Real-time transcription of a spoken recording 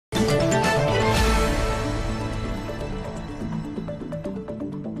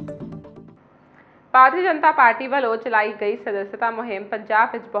Bharatiya Janata party ਵੱਲੋਂ ਚਲਾਈ ਗਈ ਸਦस्यता ਮੁਹਿੰਮ ਪੰਜਾਬ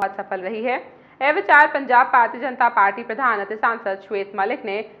ਵਿੱਚ ਬਹੁਤ ਸਫਲ ਰਹੀ ਹੈ। ਇਹ ਵਿਚਾਰ ਪੰਜਾਬ ਭਾਰਤੀ ਜਨਤਾ ਪਾਰਟੀ ਪ੍ਰਧਾਨ ਅਤੇ ਸਾਂਸਦ ਸ਼ਵੇਤ ਮਲਿਕ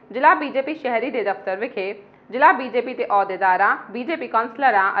ਨੇ ਜ਼ਿਲ੍ਹਾ ਬੀਜੇਪੀ ਸ਼ਹਿਰੀ ਦੇ ਦਫ਼ਤਰ ਵਿਖੇ ਜ਼ਿਲ੍ਹਾ ਬੀਜੇਪੀ ਦੇ ਅਹੁਦੇਦਾਰਾਂ, ਬੀਜੇਪੀ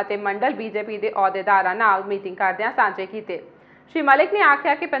ਕੌਂਸਲਰਾਂ ਅਤੇ ਮੰਡਲ ਬੀਜੇਪੀ ਦੇ ਅਹੁਦੇਦਾਰਾਂ ਨਾਲ ਮੀਟਿੰਗ ਕਰਦਿਆਂ ਸਾਂਝੇ ਕੀਤੇ। श्री मलिक ने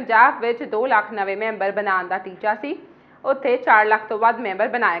आख्या कि पंजाब विच 2 लाख नवे मैंबर बनाने का टीचा सी, उत्थे 4 लाख तो वध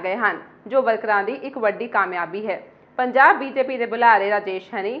मैंबर बनाए गए हैं, जो वर्करां दी एक वड्डी कामयाबी है। पंजाब बीजेपी के बुलारे राजेश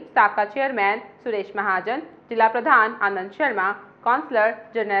हनी, साका चेयरमैन सुरेश महाजन, जिला प्रधान Anand Sharma, councillor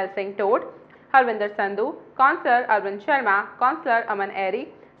Jarnail Singh toad, Harvinder Sandhu, councillor Arvind Sharma, councillor अमन एरी,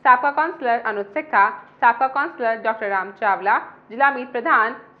 साबका कौंसलर अनुज सिक्खा, साबका कौंसलर डॉक्टर राम चावला, जिला मीत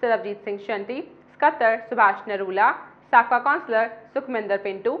प्रधान सरबजीत सिंह शंटी, सकत्तर सुभाष नरूला, साबका कौंसलर सुखमिंदर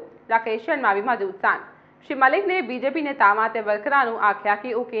पिंटू, राकेश शर्मा भी मौजूद सन। श्री मलिक ने बीजेपी नेतावां ते वर्करां नूं आख्या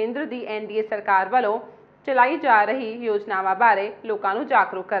कि वो केंद्र दी एनडीए सरकार वालों चलाई जा रही योजनावां बारे लोकां नूं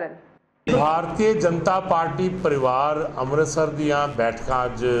जागरूक करन। भारतीय जनता पार्टी परिवार अमृतसर दीआं बैठकां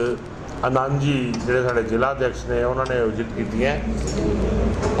अज आनंद जी जिहड़े साडे जिला अध्यक्ष ने उन्होंने आयोजित कीतीआं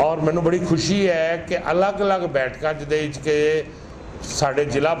और मैनूं बड़ी खुशी है कि अलग अलग बैठकां दे विच के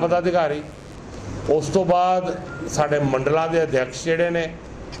साडे जिला पदाधिकारी उस तो बाद साडे मंडलों के अध्यक्ष जिहड़े ने,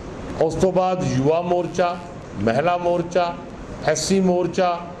 उस तो बाद युवा मोर्चा, महिला मोर्चा, SC मोर्चा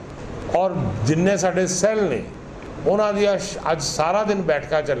और जिन्ने साडे सैल ने उन्हां दी अज सारा दिन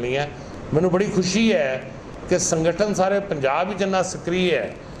बैठकां चलनियां। मैनूं बड़ी खुशी है कि संगठन सारे पंजाब विच इन्ना सक्रिय है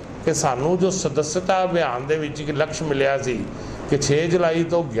कि सानू जो सदस्यता अभियान दे विच एक लक्ष्य मिलिया सी कि 6 जुलाई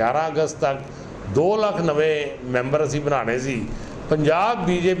तो 11 अगस्त तक 2 लाख नवे मैंबर असीं बनाने सी। पंजाब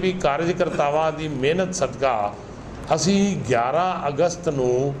बीजेपी कार्यकर्तावां दी मेहनत सदका असी 11 अगस्त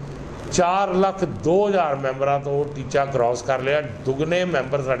नूं 4 लाख 2,000 मैंबरां तो टीचा क्रॉस कर लिया। दुगने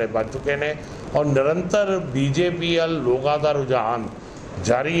मैंबर साडे बच चुके हैं और निरंतर बीजेपी अल लोगों का रुझान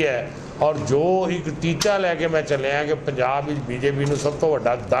जारी है और जो एक टीचा लैके मैं चलिया कि पंजाब बीजेपी नूं सब तो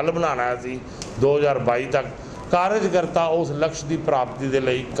वड्डा दल बनाना सी 2022 तक। कार्यकर्ता उस लक्ष्य की प्राप्ति के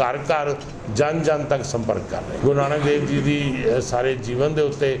लिए घर घर जन जन तक संपर्क कर रहे। गुरु नानक देव जी की सारे जीवन के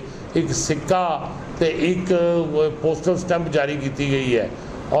उत्ते एक सिक्का ते एक पोस्टल स्टैंप जारी की गई है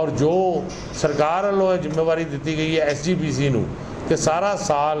और जो सरकार वालों जिम्मेवारी दी गई है SGPC नूं कि सारा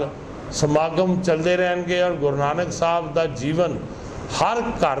साल समागम चलते रहेंगे और गुरु नानक साहब का जीवन हर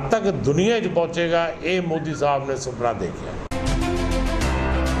घर तक दुनिया पहुँचेगा। ये मोदी साहब ने सुपना देखा।